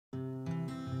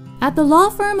At the law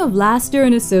firm of Laster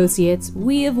 & Associates,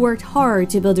 we have worked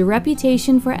hard to build a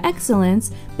reputation for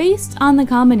excellence based on the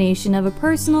combination of a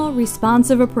personal,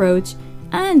 responsive approach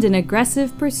and an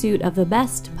aggressive pursuit of the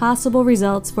best possible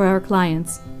results for our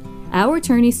clients. Our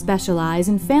attorneys specialize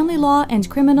in family law and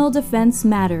criminal defense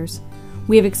matters.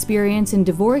 We have experience in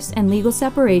divorce and legal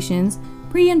separations,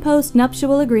 pre- and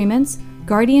post-nuptial agreements,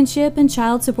 guardianship and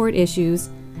child support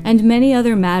issues, and many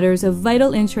other matters of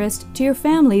vital interest to your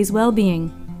family's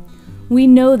well-being. We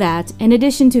know that, in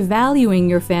addition to valuing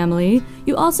your family,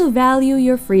 you also value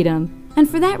your freedom, and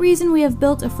for that reason we have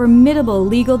built a formidable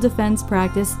legal defense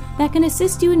practice that can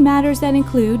assist you in matters that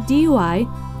include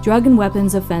DUI, drug and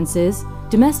weapons offenses,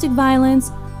 domestic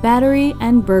violence, battery,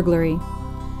 and burglary.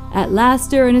 At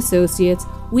Laster & Associates,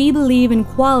 we believe in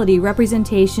quality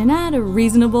representation at a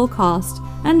reasonable cost,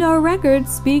 and our record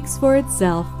speaks for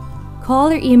itself.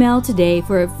 Call or email today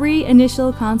for a free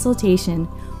initial consultation.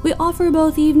 We offer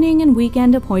both evening and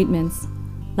weekend appointments.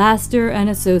 Laster &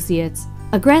 Associates,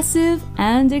 aggressive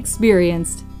and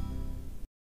experienced.